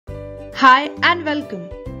Hi and welcome.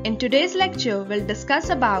 In today's lecture, we'll discuss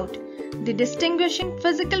about the distinguishing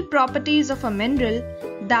physical properties of a mineral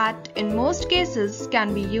that in most cases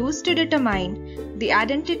can be used to determine the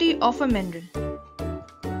identity of a mineral.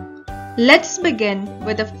 Let's begin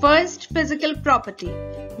with the first physical property,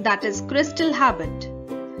 that is crystal habit.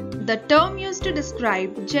 The term used to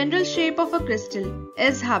describe general shape of a crystal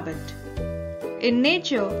is habit. In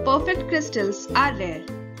nature, perfect crystals are rare.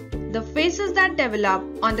 The phases that develop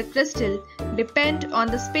on the crystal depend on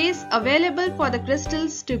the space available for the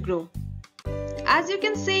crystals to grow. As you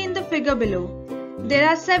can see in the figure below, there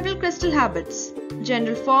are several crystal habits,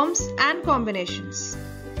 general forms and combinations.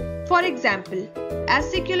 For example,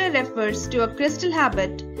 acicular refers to a crystal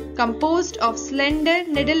habit composed of slender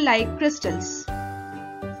needle-like crystals.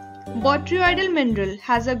 Botryoidal mineral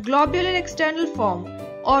has a globular external form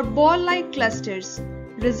or ball-like clusters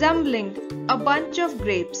resembling a bunch of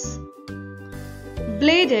grapes.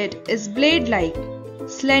 Bladed is blade-like,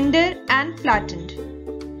 slender and flattened.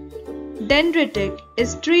 Dendritic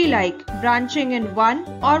is tree-like, branching in one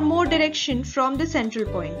or more direction from the central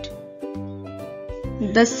point.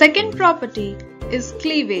 The second property is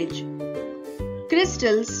cleavage.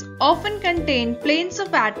 Crystals often contain planes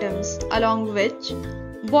of atoms along which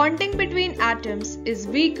bonding between atoms is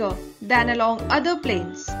weaker than along other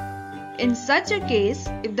planes. In such a case,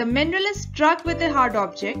 if the mineral is struck with a hard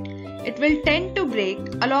object, it will tend to break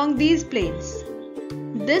along these planes.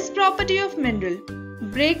 This property of mineral,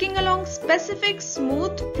 breaking along specific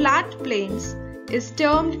smooth flat planes, is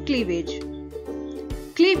termed cleavage.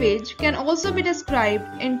 Cleavage can also be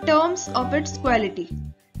described in terms of its quality.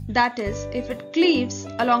 That is, if it cleaves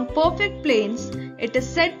along perfect planes, it is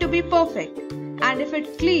said to be perfect, and if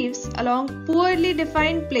it cleaves along poorly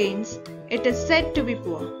defined planes, it is said to be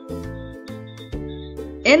poor.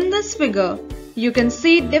 In this figure, you can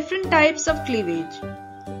see different types of cleavage.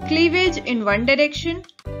 Cleavage in one direction,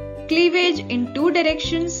 cleavage in two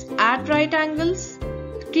directions at right angles,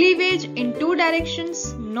 cleavage in two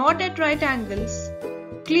directions not at right angles,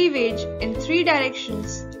 cleavage in three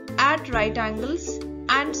directions at right angles,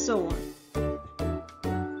 and so on.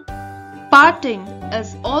 Parting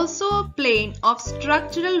is also a plane of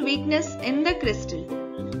structural weakness in the crystal,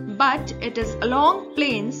 but it is along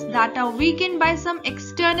planes that are weakened by some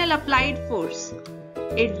external applied force.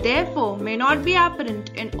 It therefore may not be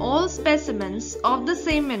apparent in all specimens of the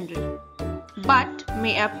same mineral, but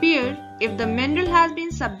may appear if the mineral has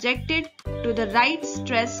been subjected to the right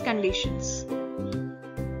stress conditions.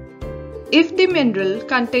 If the mineral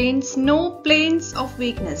contains no planes of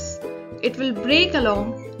weakness, it will break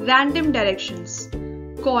along random directions,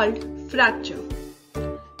 called fracture.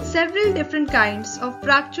 Several different kinds of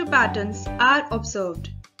fracture patterns are observed.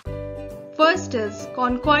 First is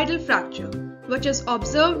conchoidal fracture, which is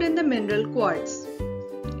observed in the mineral quartz.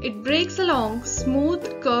 It breaks along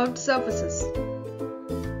smooth curved surfaces.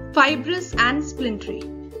 Fibrous and splintery,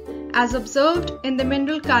 as observed in the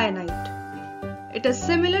mineral kyanite. It is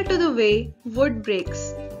similar to the way wood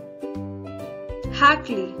breaks.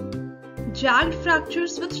 Hackley, jagged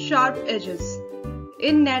fractures with sharp edges,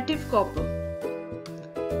 in native copper.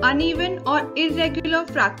 Uneven or irregular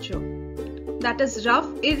fracture, that is rough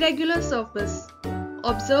irregular surface,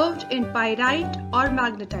 observed in pyrite or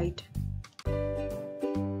magnetite.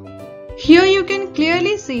 Here you can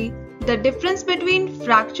clearly see the difference between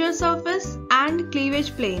fracture surface and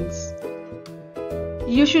cleavage planes.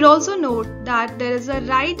 You should also note that there is a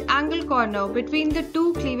right angle corner between the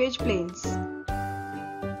two cleavage planes.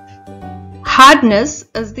 Hardness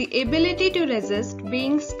is the ability to resist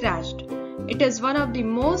being scratched. It is one of the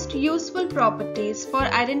most useful properties for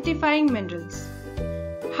identifying minerals.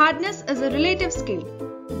 Hardness is a relative scale.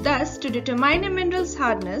 Thus, to determine a mineral's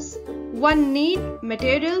hardness, one needs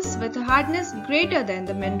materials with a hardness greater than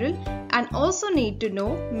the mineral and also need to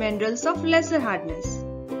know minerals of lesser hardness.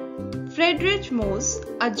 Friedrich Mohs,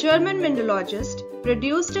 a German mineralogist,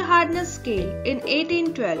 produced a hardness scale in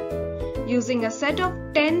 1812 using a set of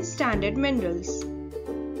 10 standard minerals.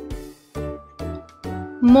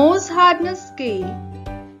 Mohs hardness scale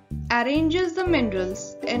arranges the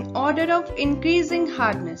minerals in order of increasing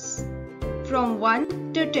hardness from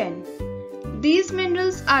 1 to 10. These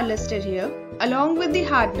minerals are listed here along with the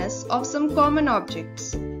hardness of some common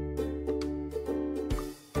objects.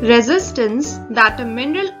 Resistance that a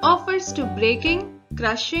mineral offers to breaking,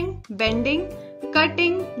 crushing, bending,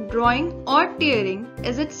 cutting, drawing or tearing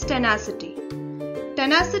is its tenacity.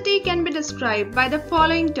 Tenacity can be described by the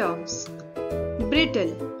following terms.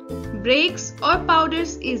 Brittle, breaks or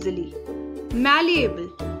powders easily. Malleable,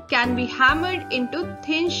 can be hammered into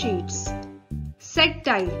thin sheets.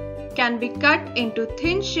 Sectile, can be cut into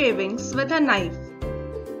thin shavings with a knife.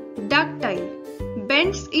 Ductile,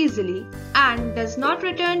 easily and does not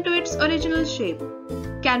return to its original shape,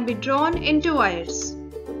 can be drawn into wires.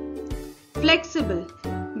 Flexible,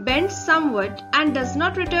 bends somewhat and does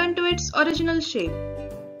not return to its original shape.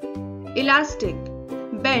 Elastic,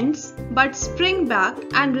 bends but springs back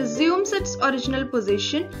and resumes its original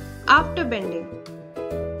position after bending.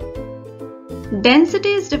 Density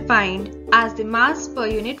is defined as the mass per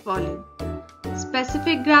unit volume.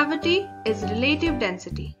 Specific gravity is relative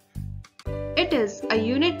density. It is a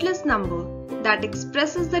unitless number that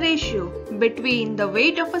expresses the ratio between the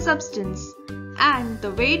weight of a substance and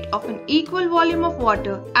the weight of an equal volume of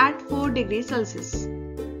water at 4 degrees Celsius.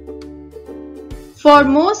 For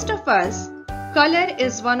most of us, color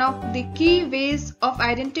is one of the key ways of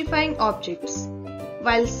identifying objects.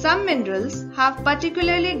 While some minerals have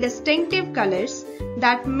particularly distinctive colors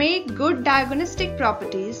that make good diagnostic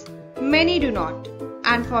properties, many do not,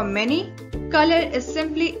 and for many, color is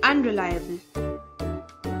simply unreliable.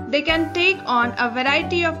 They can take on a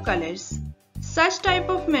variety of colors. Such type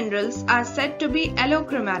of minerals are said to be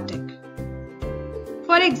allochromatic.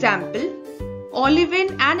 For example,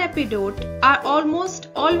 olivine and epidote are almost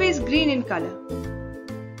always green in color,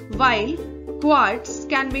 while quartz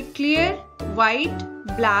can be clear, white,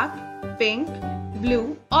 black, pink,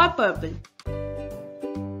 blue or purple.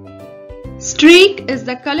 Streak is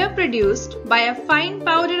the color produced by a fine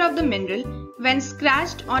powder of the mineral when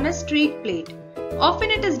scratched on a streak plate.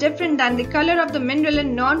 Often it is different than the color of the mineral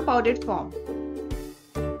in non-powdered form.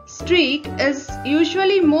 Streak is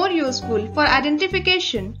usually more useful for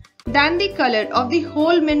identification than the color of the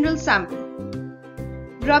whole mineral sample.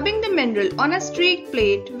 Rubbing the mineral on a streak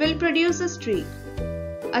plate will produce a streak.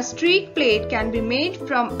 A streak plate can be made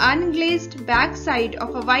from unglazed backside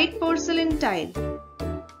of a white porcelain tile.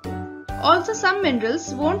 Also, some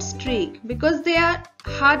minerals won't streak because they are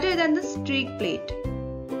harder than the streak plate.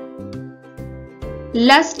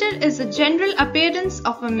 Luster is the general appearance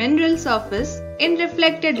of a mineral surface in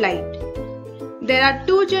reflected light. There are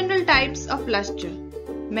two general types of luster: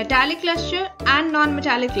 metallic luster and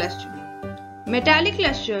non-metallic luster. Metallic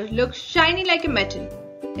luster looks shiny like a metal.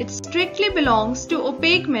 It strictly belongs to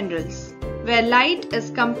opaque minerals, where light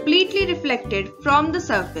is completely reflected from the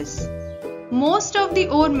surface. Most of the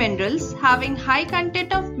ore minerals having high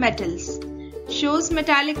content of metals shows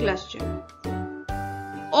metallic luster.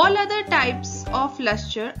 All other types of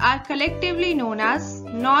luster are collectively known as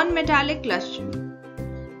non-metallic luster.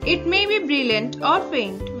 It may be brilliant or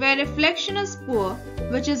faint, where reflection is poor,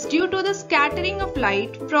 which is due to the scattering of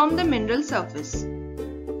light from the mineral surface.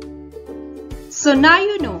 So now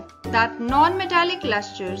you know that non-metallic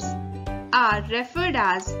lusters are referred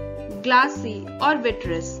as glassy or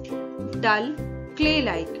vitreous, dull,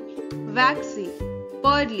 clay-like, waxy,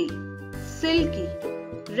 pearly, silky,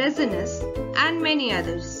 resinous, and many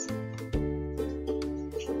others.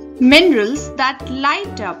 Minerals that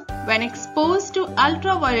light up when exposed to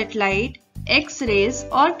ultraviolet light, X-rays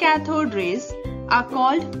or cathode rays are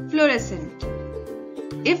called fluorescent.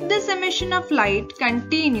 If this emission of light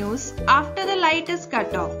continues after the light is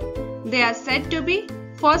cut off, they are said to be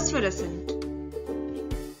phosphorescent.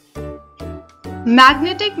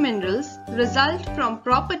 Magnetic minerals result from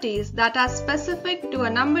properties that are specific to a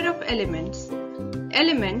number of elements.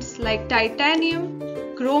 Elements like titanium,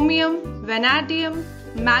 chromium, vanadium,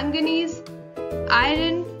 manganese,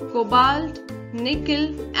 iron, cobalt, nickel,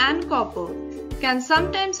 and copper can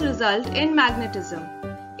sometimes result in magnetism.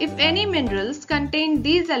 If any minerals contain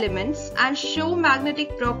these elements and show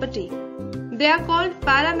magnetic property, they are called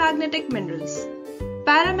paramagnetic minerals.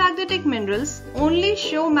 Paramagnetic minerals only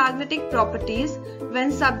show magnetic properties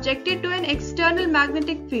when subjected to an external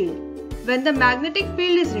magnetic field. When the magnetic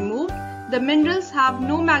field is removed, the minerals have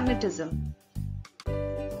no magnetism.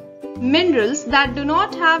 Minerals that do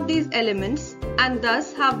not have these elements and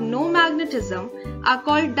thus have no magnetism are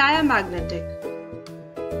called diamagnetic.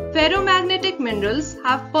 Ferromagnetic minerals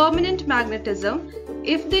have permanent magnetism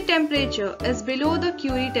if the temperature is below the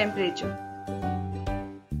Curie temperature.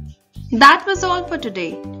 That was all for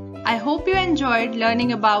today. I hope you enjoyed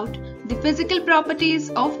learning about the physical properties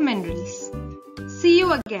of minerals. See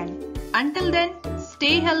you again. Until then,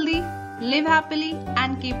 stay healthy, live happily,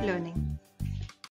 and keep learning.